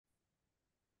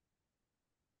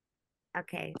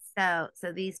Okay, so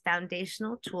these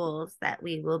foundational tools that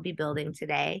we will be building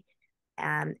today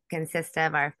consist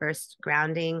of our first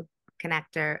grounding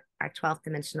connector, our 12th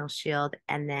dimensional shield,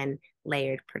 and then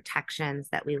layered protections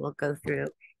that we will go through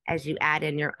as you add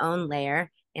in your own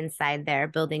layer inside there,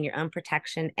 building your own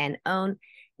protection and own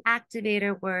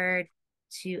activator word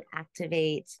to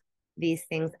activate these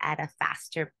things at a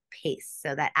faster pace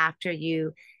so that after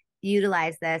you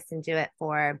utilize this and do it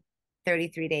for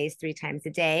 33 days, 3 times a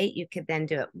day, you could then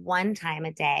do it 1 time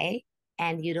a day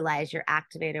and utilize your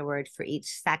activator word for each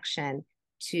section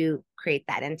to create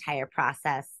that entire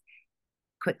process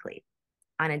quickly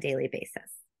on a daily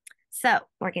basis. So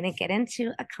we're going to get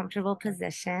into a comfortable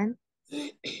position.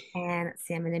 And let's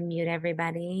see, I'm going to mute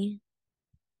everybody.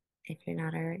 If you're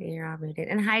not already, you're all muted.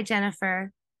 And hi,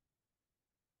 Jennifer.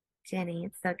 Jenny,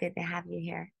 it's so good to have you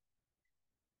here.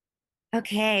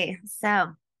 Okay,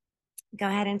 so go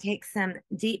ahead and take some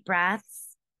deep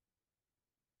breaths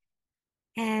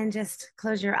and just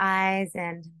close your eyes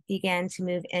and begin to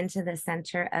move into the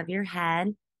center of your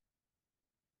head.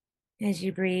 As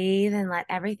you breathe and let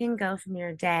everything go from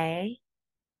your day,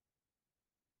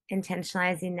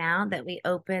 intentionalizing now that we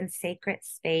open sacred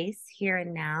space here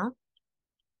and now,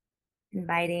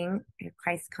 inviting your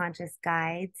Christ conscious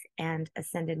guides and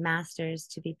ascended masters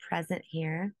to be present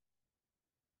here.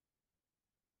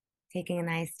 Taking a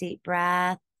nice deep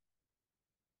breath.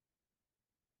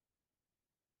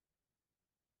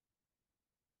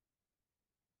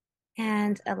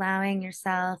 And allowing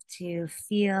yourself to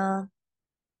feel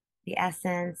the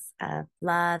essence of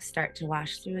love start to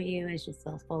wash through you as you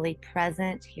feel fully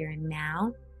present here and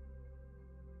now.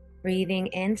 Breathing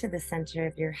into the center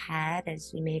of your head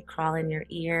as you may crawl in your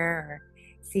ear or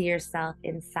see yourself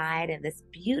inside of this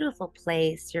beautiful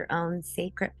place, your own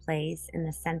sacred place in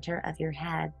the center of your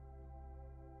head.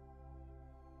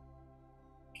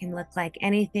 It can look like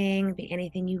anything, be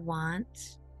anything you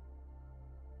want.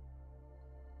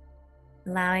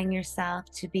 Allowing yourself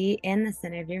to be in the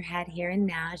center of your head here and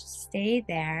now. Just stay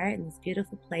there in this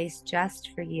beautiful place just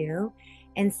for you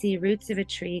and see roots of a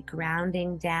tree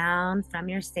grounding down from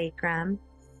your sacrum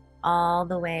all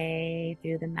the way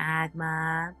through the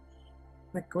magma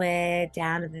liquid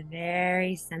down to the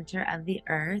very center of the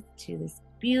earth to this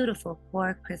beautiful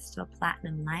core crystal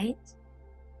platinum light.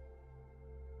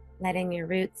 Letting your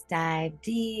roots dive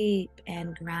deep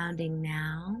and grounding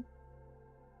now.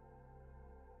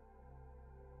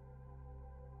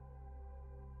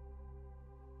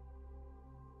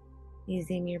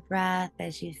 Using your breath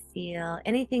as you feel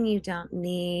anything you don't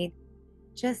need,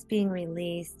 just being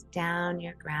released down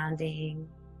your grounding,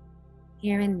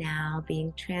 here and now,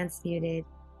 being transmuted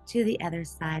to the other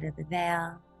side of the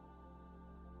veil.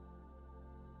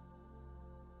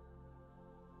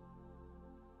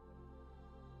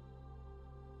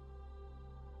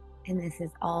 And this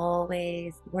is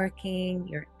always working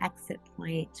your exit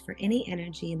point for any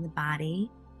energy in the body.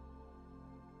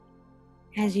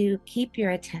 As you keep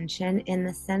your attention in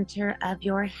the center of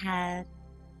your head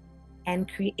and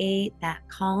create that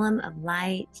column of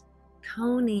light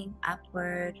coning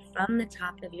upward from the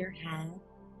top of your head,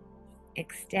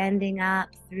 extending up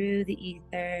through the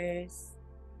ethers,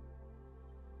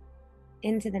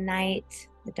 into the night,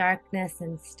 the darkness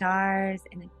and stars,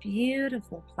 and a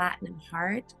beautiful platinum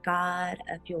heart, God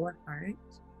of your heart,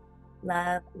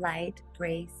 love, light,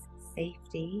 grace,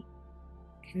 safety,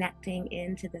 connecting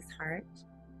into this heart.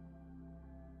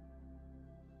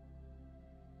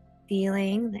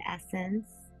 Feeling the essence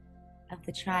of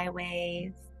the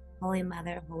tri-wave, Holy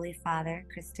Mother, Holy Father,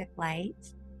 Christic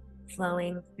light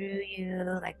flowing through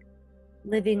you like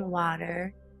living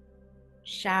water,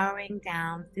 showering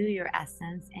down through your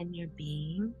essence and your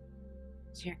being.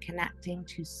 So you're connecting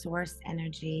to source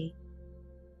energy.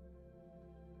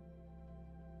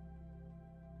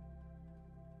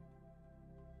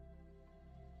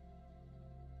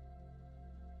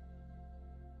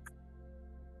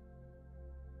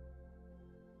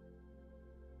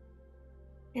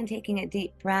 And taking a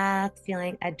deep breath,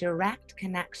 feeling a direct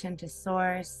connection to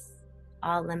source,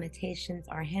 all limitations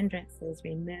or hindrances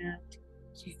removed.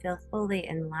 So you feel fully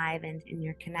enlivened in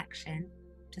your connection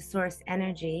to source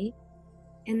energy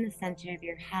in the center of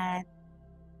your head,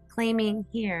 claiming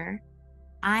here,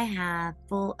 I have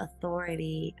full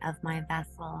authority of my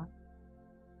vessel.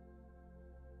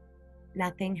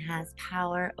 Nothing has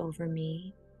power over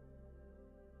me.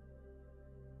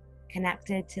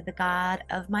 Connected to the God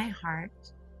of my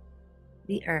heart,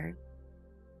 the earth,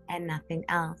 and nothing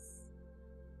else.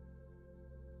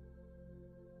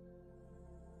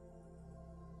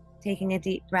 Taking a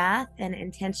deep breath and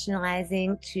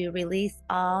intentionalizing to release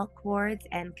all cords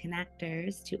and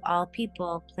connectors to all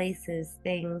people, places,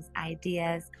 things,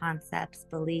 ideas, concepts,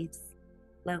 beliefs,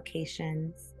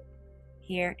 locations,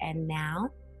 here and now.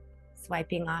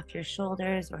 Swiping off your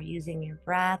shoulders or using your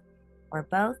breath or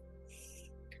both.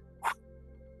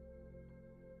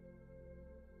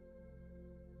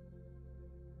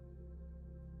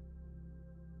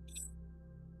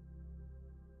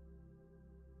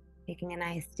 Taking a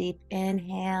nice deep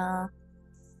inhale,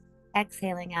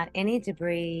 exhaling out any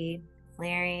debris,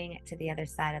 clearing it to the other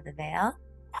side of the veil.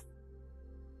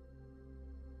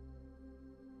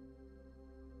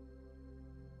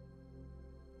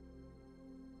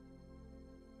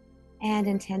 And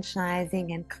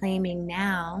intentionalizing and claiming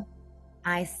now,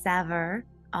 I sever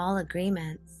all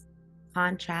agreements,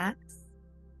 contracts,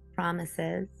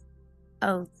 promises,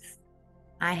 oaths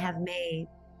I have made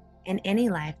in any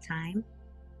lifetime,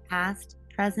 past,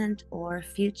 present, or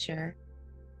future,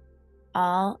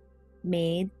 all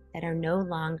made that are no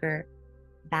longer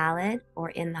valid or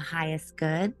in the highest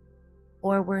good,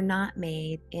 or were not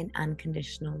made in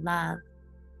unconditional love.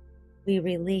 We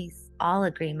release all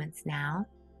agreements now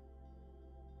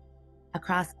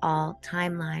across all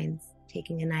timelines,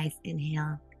 taking a nice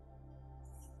inhale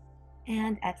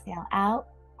and exhale out.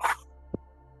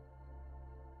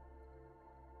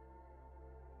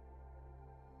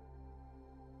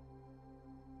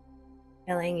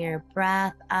 Filling your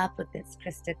breath up with this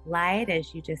crystal light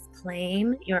as you just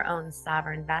claim your own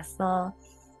sovereign vessel.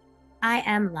 I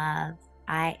am love.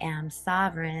 I am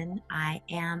sovereign. I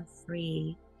am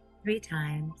free. 3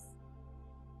 times.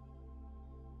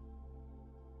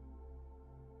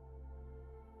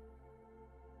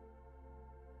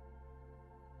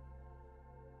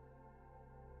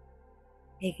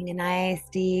 Taking a nice,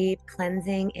 deep,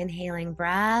 cleansing, inhaling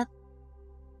breath.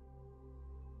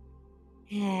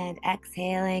 And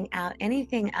exhaling out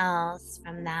anything else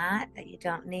from that you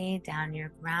don't need down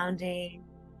your grounding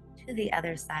to the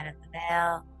other side of the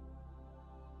veil.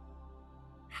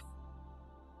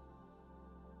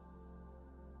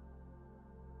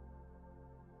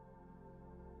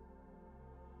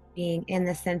 Being in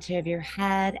the center of your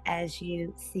head as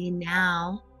you see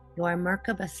now your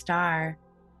Merkaba star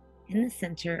in the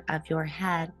center of your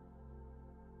head.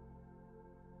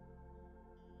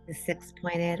 The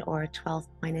 6-pointed or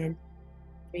 12-pointed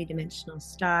 3-dimensional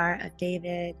star of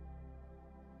David.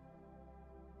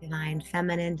 Divine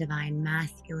feminine, divine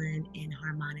masculine in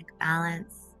harmonic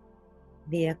balance.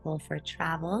 Vehicle for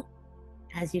travel.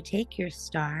 As you take your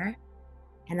star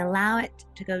and allow it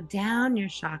to go down your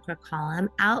chakra column,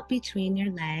 out between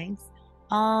your legs,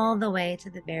 all the way to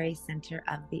the very center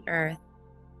of the earth,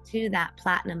 to that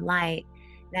platinum light.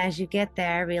 And as you get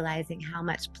there, realizing how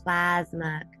much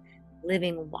plasma,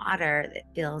 living water it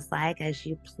feels like as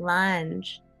you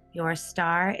plunge your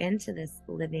star into this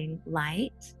living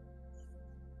light,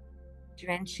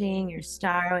 drenching your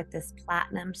star with this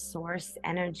platinum source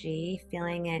energy,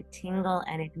 feeling it tingle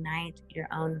and ignite your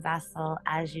own vessel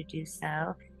as you do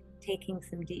so. Taking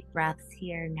some deep breaths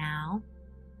here now.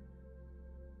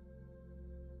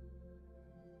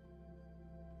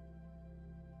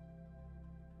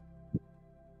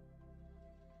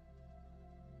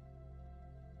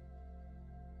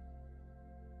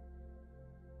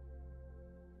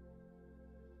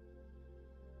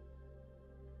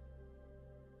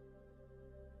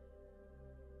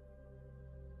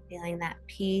 Feeling that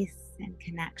peace and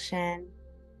connection,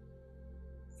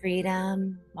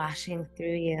 freedom washing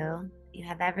through you. You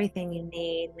have everything you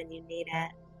need when you need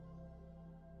it.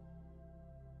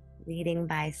 Leading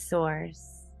by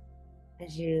source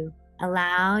as you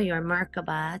allow your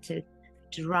Merkaba to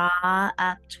draw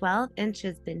up 12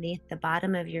 inches beneath the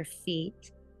bottom of your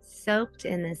feet, soaked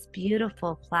in this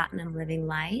beautiful platinum living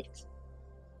light.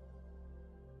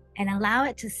 And allow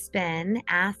it to spin.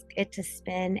 Ask it to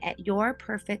spin at your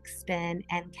perfect spin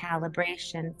and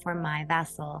calibration for my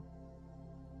vessel.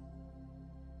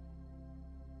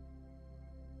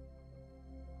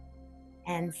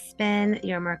 And spin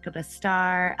your Merkaba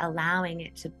star, allowing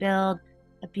it to build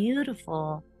a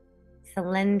beautiful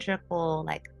cylindrical,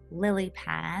 like lily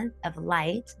pad of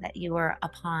light that you are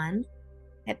upon.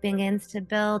 It begins to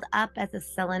build up as a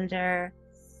cylinder,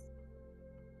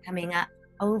 coming up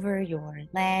over your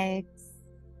legs,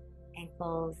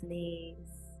 ankles, knees,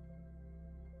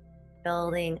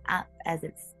 building up as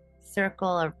its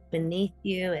circle or beneath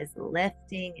you is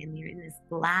lifting, and you're in this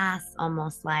glass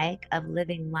almost like of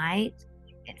living light.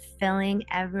 It filling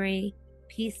every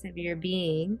piece of your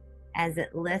being as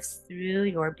it lifts through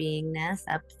your beingness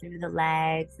up through the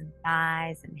legs and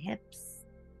thighs and hips,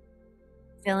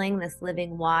 filling this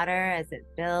living water as it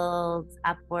builds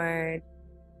upward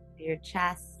through your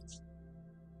chest,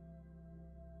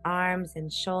 arms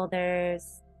and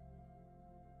shoulders,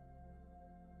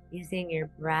 using your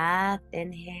breath,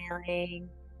 inhaling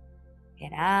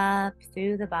it up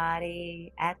through the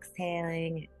body,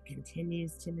 exhaling, it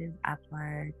continues to move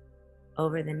upward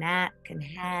over the neck and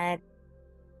head,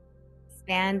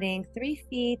 expanding 3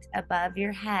 feet above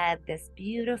your head, this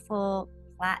beautiful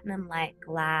platinum light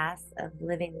glass of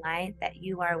living light that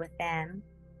you are within.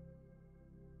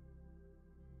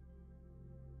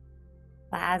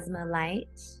 Plasma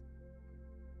light.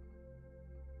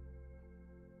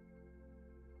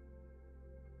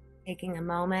 Taking a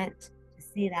moment to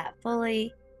see that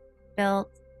fully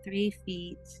built 3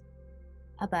 feet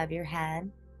above your head.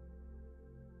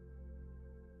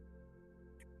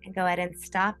 And go ahead and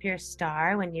stop your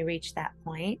star when you reach that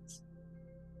point.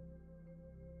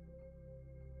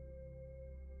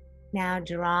 Now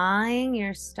drawing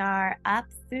your star up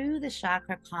through the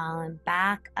chakra column,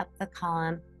 back up the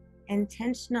column,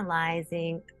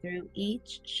 intentionalizing through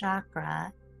each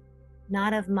chakra,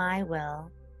 not of my will,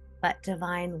 but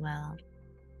divine will.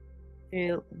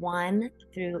 Through 1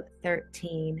 through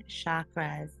 13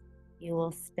 chakras, you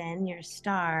will spin your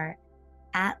star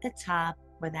at the top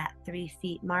where that 3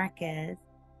 feet mark is,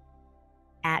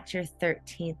 at your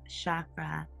 13th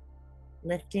chakra,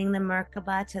 lifting the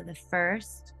Merkaba to the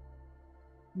first,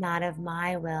 not of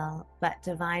my will, but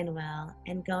divine will,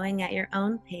 and going at your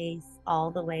own pace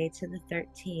all the way to the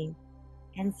 13th,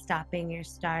 and stopping your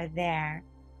star there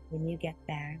when you get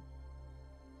there.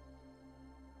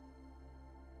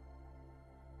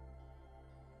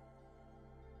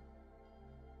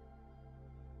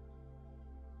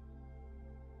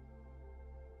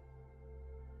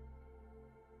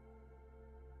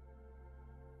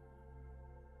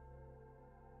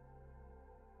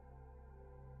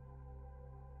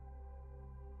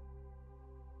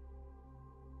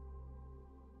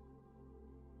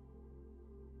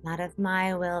 Not of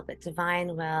my will, but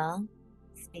divine will,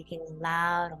 speaking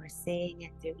aloud or saying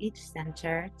it through each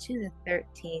center to the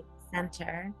 13th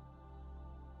center.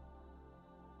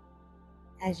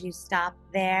 As you stop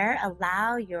there,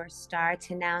 allow your star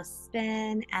to now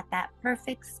spin at that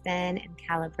perfect spin and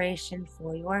calibration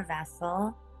for your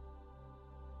vessel,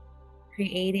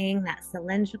 creating that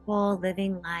cylindrical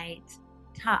living light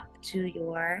top to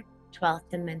your 12th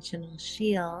dimensional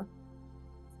shield,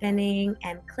 spinning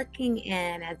and clicking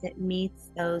in as it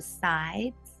meets those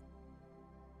sides.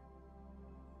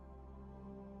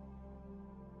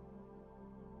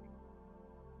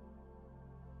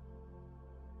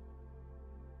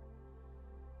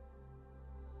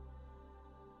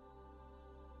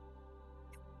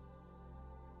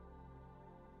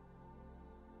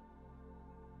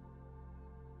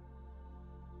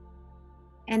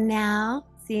 And now,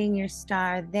 seeing your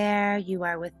star there, you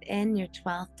are within your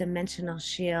 12th dimensional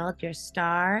shield, your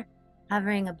star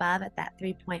hovering above at that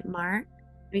 3-point mark,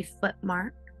 3-foot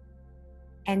mark.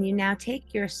 And you now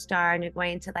take your star and you're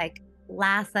going to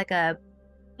lasso like a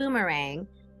boomerang,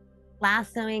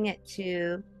 lassoing it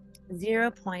to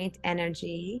 0-point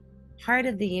energy, heart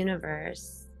of the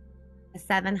universe, the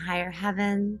 7 higher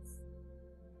heavens,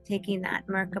 taking that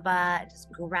Merkaba,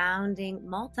 just grounding,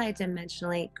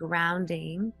 multidimensionally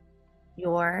grounding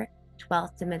your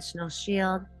 12th dimensional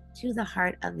shield to the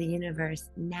heart of the universe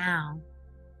now.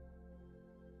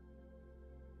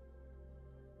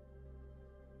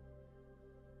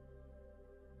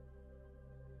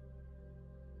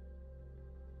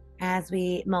 As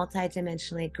we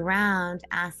multidimensionally ground,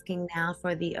 asking now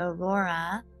for the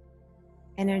aurora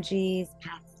energies,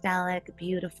 pastelic,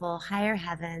 beautiful, higher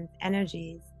heavens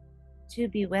energies to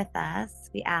be with us.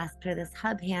 We ask for this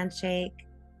hub handshake,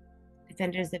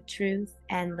 defenders of truth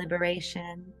and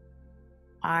liberation,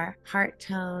 our heart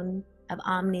tone of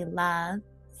omni love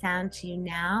sound to you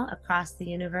now across the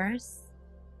universe.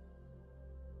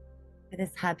 For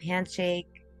this hub handshake,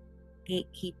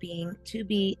 gatekeeping to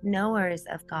be knowers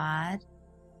of God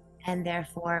and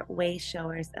therefore way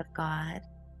showers of God.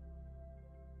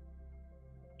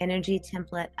 Energy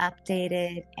template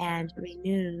updated and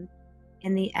renewed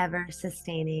in the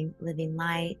ever-sustaining living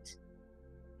light.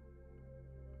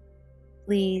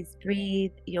 Please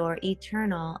breathe your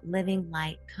eternal living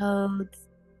light codes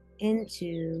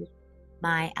into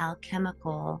my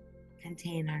alchemical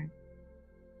container.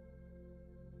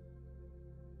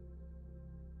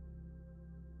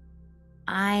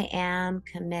 I am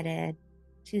committed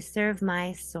to serve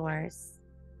my source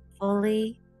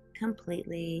fully,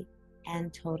 completely,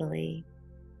 and totally.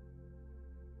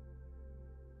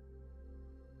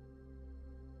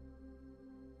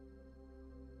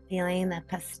 feeling the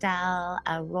pastel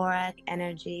auroric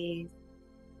energies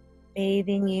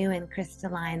bathing you in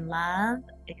crystalline love,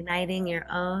 igniting your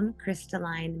own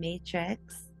crystalline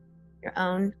matrix, your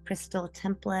own crystal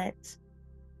template,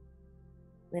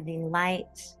 living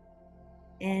light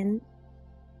in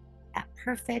that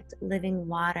perfect living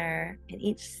water in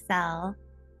each cell,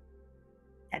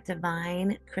 that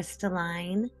divine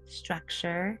crystalline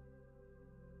structure,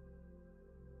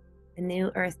 the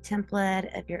new earth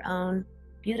template of your own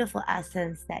beautiful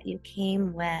essence that you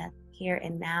came with here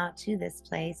and now to this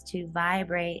place to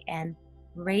vibrate and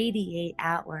radiate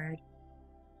outward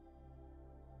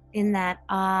in that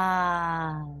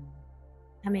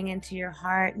coming into your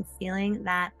heart and feeling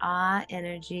that awe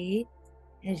energy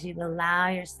as you allow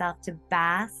yourself to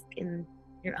bask in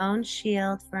your own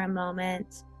shield for a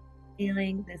moment,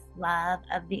 feeling this love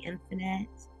of the infinite,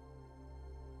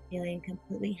 feeling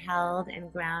completely held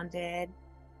and grounded.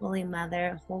 Holy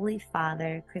Mother, Holy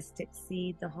Father, Christic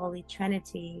Seed, the Holy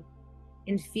Trinity,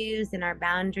 infused in our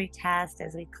boundary test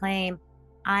as we claim,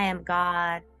 I am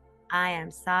God, I am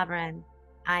sovereign,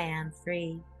 I am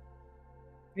free.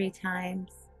 3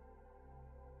 times.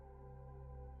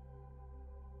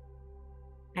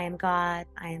 I am God,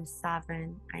 I am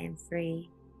sovereign, I am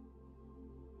free.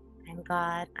 I am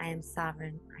God, I am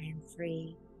sovereign, I am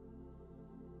free.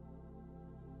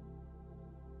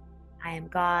 I am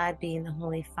God, being the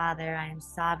Holy Father, I am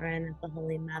sovereign of the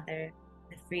Holy Mother,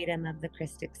 the freedom of the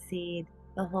Christic Seed,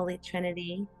 the Holy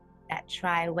Trinity, that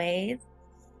tri-wave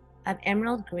of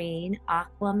emerald green,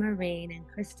 aquamarine, and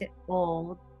Christic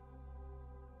gold,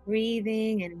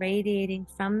 breathing and radiating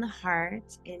from the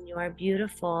heart in your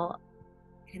beautiful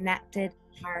connected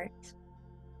heart.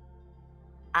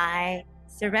 I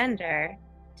surrender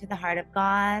to the heart of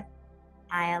God.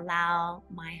 I allow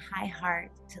my high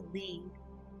heart to lead,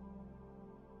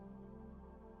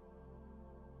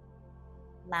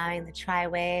 allowing the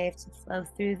tri-wave to flow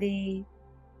through thee,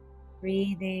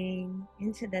 breathing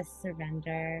into this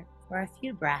surrender for a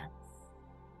few breaths.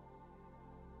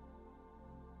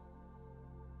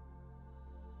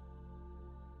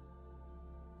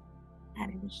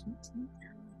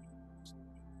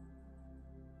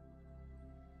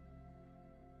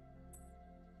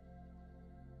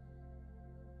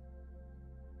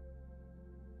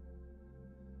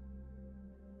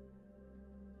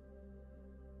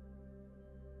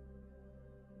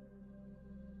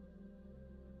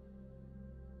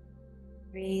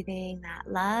 Breathing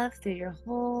that love through your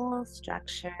whole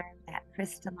structure, that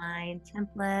crystalline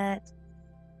template,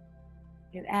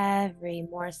 through every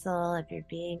morsel of your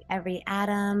being, every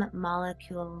atom,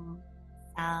 molecule,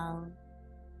 cell,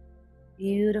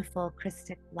 beautiful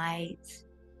crystal light,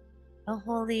 the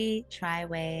holy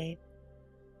tri-wave.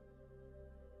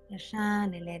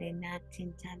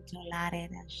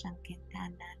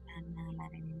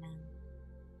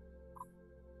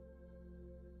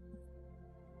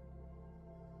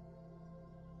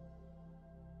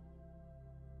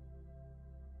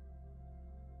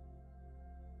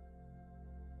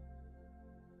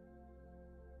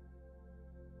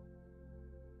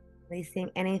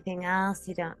 Releasing anything else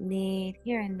you don't need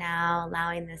here and now,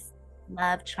 allowing this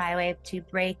love tri-wave to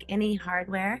break any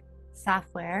hardware,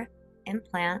 software,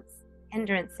 implants,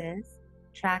 hindrances,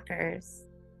 trackers,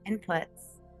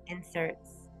 inputs,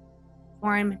 inserts,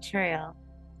 foreign material,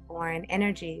 foreign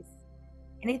energies,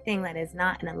 anything that is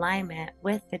not in alignment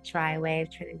with the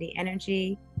tri-wave Trinity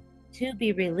energy to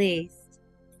be released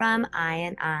from I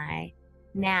and I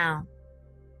now.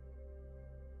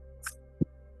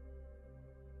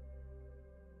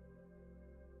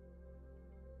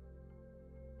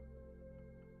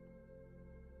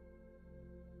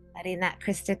 Letting that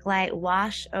crystal light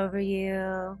wash over you,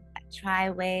 that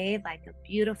tri-wave like a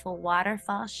beautiful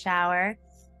waterfall shower,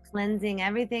 cleansing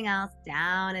everything else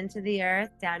down into the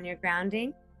earth, down your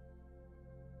grounding.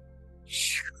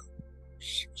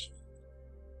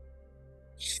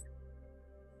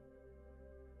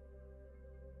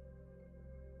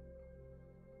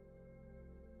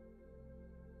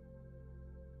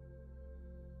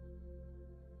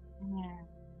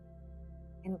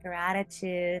 In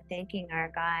gratitude, thanking our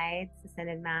guides,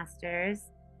 ascended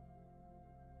masters,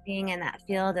 being in that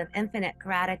field of infinite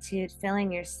gratitude,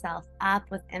 filling yourself up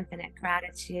with infinite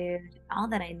gratitude. All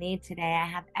that I need today, I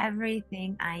have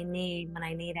everything I need when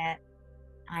I need it.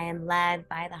 I am led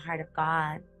by the heart of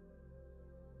God,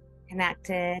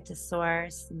 connected to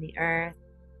source and the earth,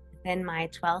 within my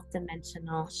 12th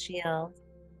dimensional shield,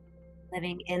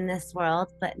 living in this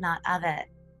world, but not of it.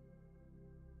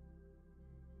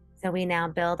 So we now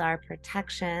build our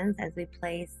protections as we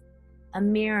place a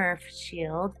mirror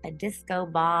shield, a disco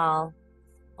ball,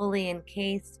 fully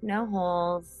encased, no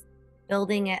holes,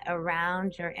 building it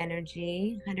around your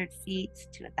energy, 100 feet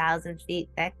to 1,000 feet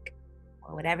thick,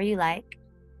 or whatever you like.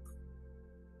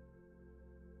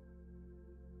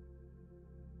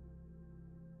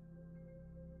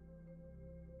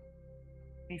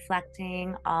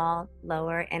 Reflecting all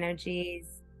lower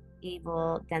energies,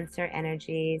 evil, denser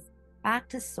energies, back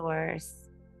to source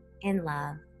in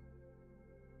love.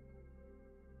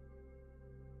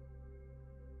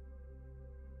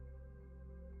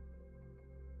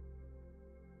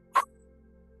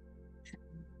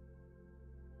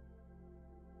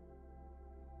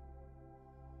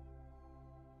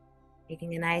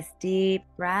 Taking a nice deep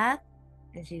breath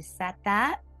as you set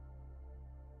that.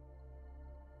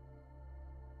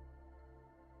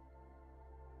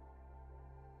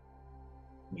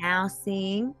 Now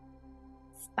seeing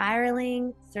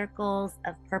spiraling circles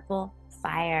of purple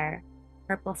fire,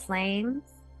 purple flames.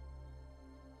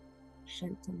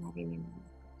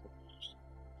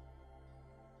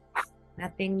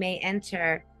 Nothing may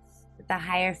enter but the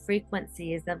higher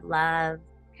frequencies of love,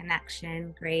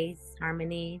 connection, grace,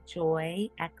 harmony, joy,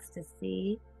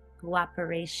 ecstasy,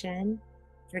 cooperation,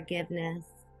 forgiveness,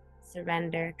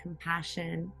 surrender,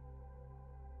 compassion,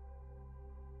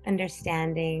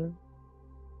 understanding,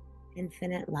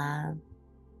 infinite love.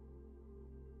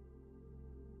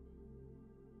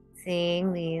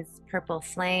 Seeing these purple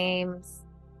flames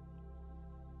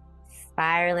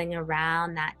spiraling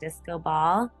around that disco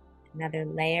ball, another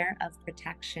layer of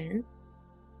protection.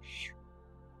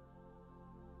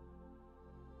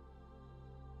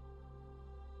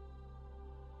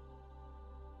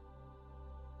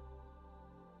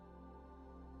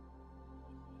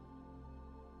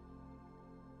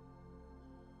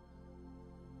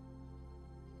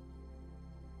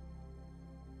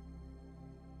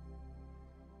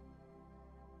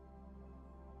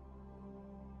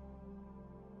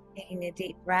 Taking a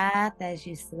deep breath as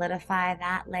you solidify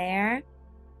that layer.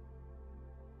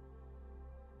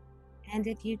 And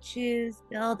if you choose,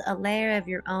 build a layer of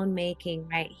your own making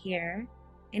right here.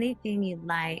 Anything you'd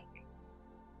like.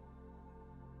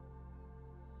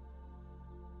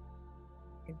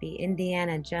 Could be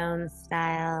Indiana Jones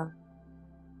style,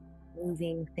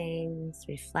 moving things,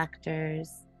 reflectors,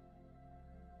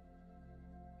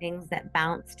 things that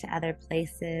bounce to other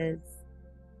places.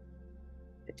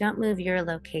 But don't move your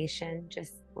location,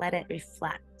 just let it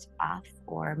reflect off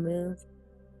or move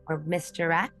or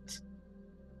misdirect.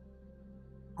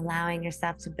 Allowing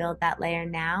yourself to build that layer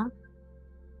now.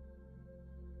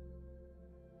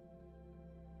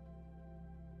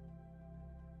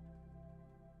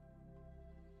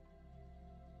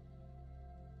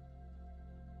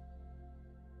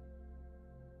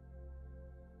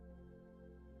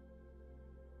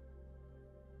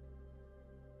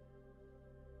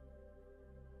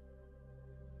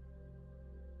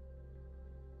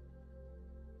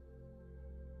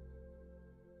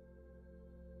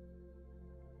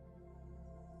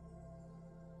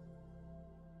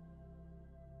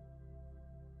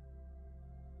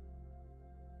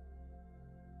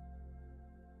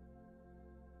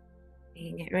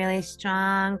 Seeing it really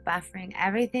strong, buffering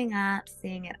everything up,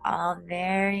 seeing it all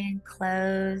very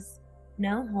enclosed,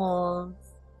 no holes.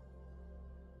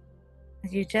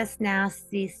 As you just now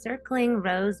see circling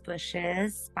rose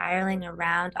bushes spiraling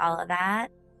around all of that,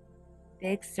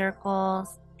 big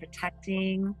circles,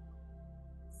 protecting,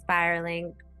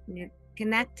 spiraling,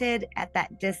 connected at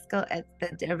that disco, at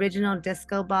the original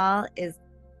disco ball is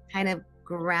kind of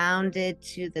grounded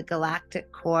to the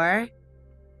galactic core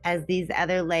as these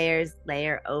other layers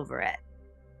layer over it.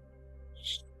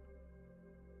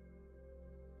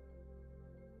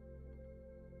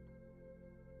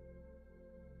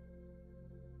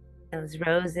 Those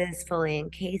roses fully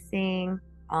encasing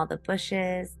all the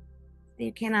bushes.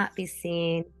 You cannot be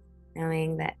seen,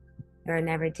 knowing that you're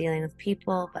never dealing with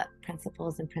people, but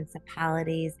principles and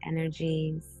principalities,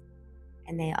 energies,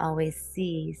 and they always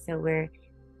see. So we're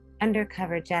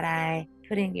undercover Jedi,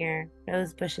 putting your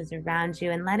rose bushes around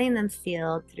you and letting them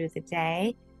feel through the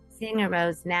day, seeing a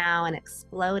rose now and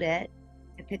explode it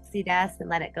to pixie dust and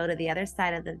let it go to the other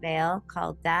side of the veil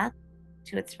called death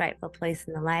to its rightful place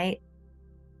in the light.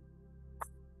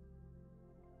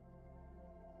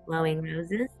 Glowing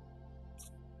roses.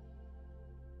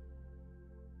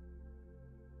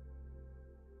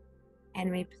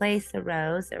 And replace a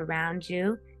rose around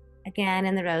you, again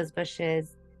in the rose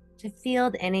bushes, to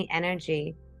field any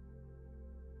energy.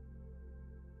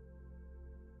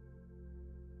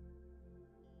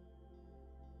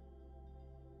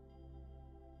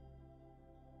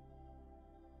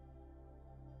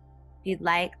 If you'd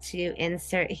like to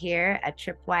insert here a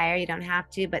tripwire, you don't have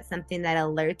to, but something that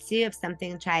alerts you if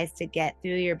something tries to get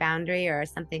through your boundary or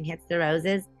something hits the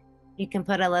roses, you can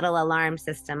put a little alarm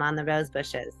system on the rose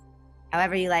bushes.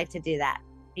 However you like to do that,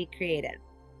 be creative.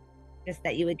 Just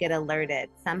that you would get alerted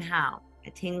somehow, a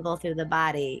tingle through the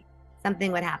body,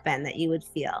 something would happen that you would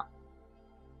feel.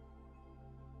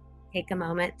 Take a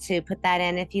moment to put that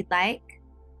in if you'd like.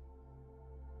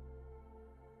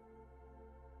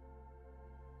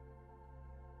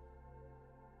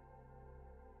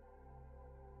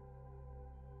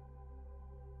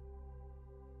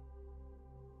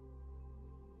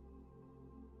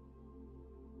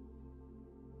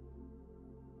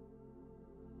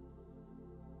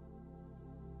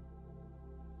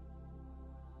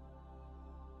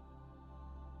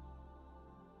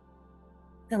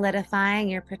 Solidifying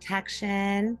your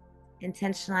protection,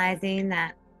 intentionalizing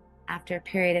that after a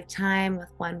period of time with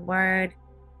one word,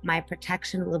 my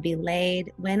protection will be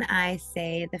laid. When I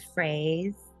say the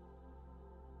phrase,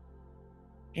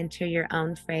 enter your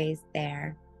own phrase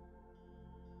there.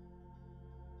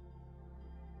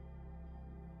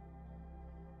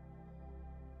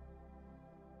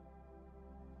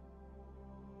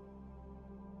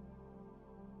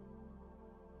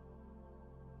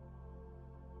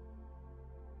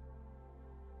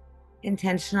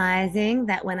 Intentionalizing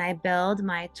that when I build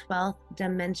my 12th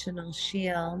dimensional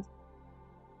shield,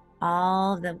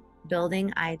 all the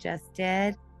building I just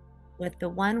did with the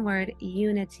one word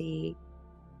unity,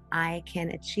 I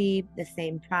can achieve the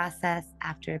same process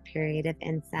after a period of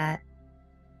inset.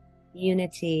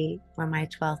 Unity for my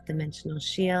 12th dimensional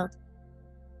shield,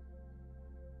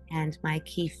 and my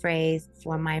key phrase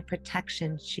for my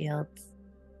protection shields.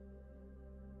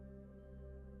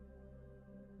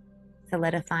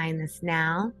 Solidifying this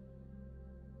now.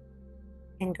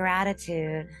 In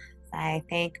gratitude, as I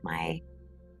thank my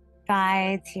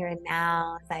guides here and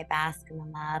now, as I bask in the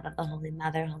love of the Holy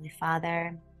Mother, Holy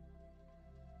Father,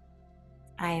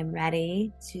 I am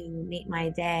ready to meet my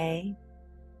day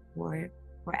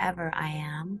wherever I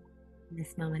am in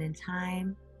this moment in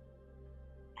time.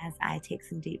 As I take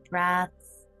some deep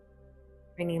breaths,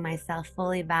 bringing myself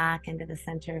fully back into the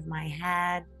center of my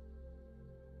head,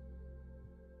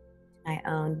 my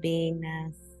own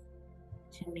beingness,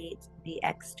 to meet the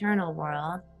external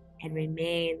world and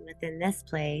remain within this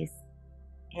place,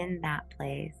 in that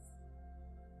place.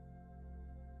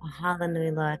 Mahalo nui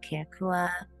loa ke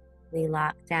akua. We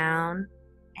lock down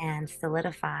and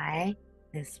solidify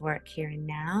this work here and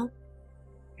now,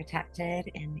 protected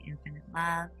in the infinite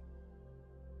love.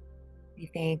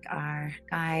 We thank our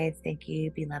guides. Thank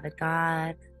you, beloved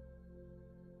God.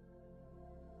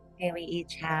 May we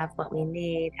each have what we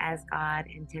need as God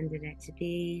intended it to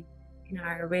be in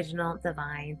our original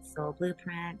divine soul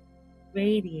blueprint,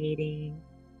 radiating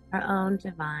our own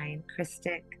divine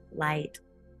Christic light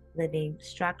living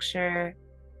structure,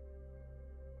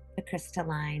 the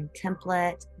crystalline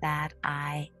template that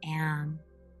I am.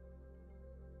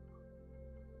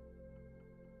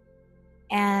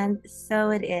 And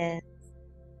so it is.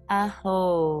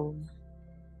 Aho.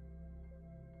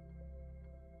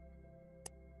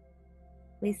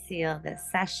 We seal this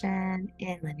session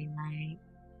in living light.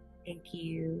 Thank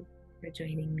you for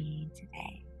joining me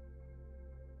today.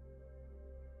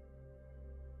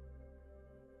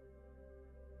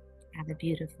 Have a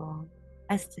beautiful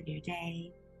rest of your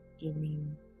day,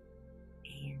 evening,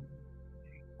 and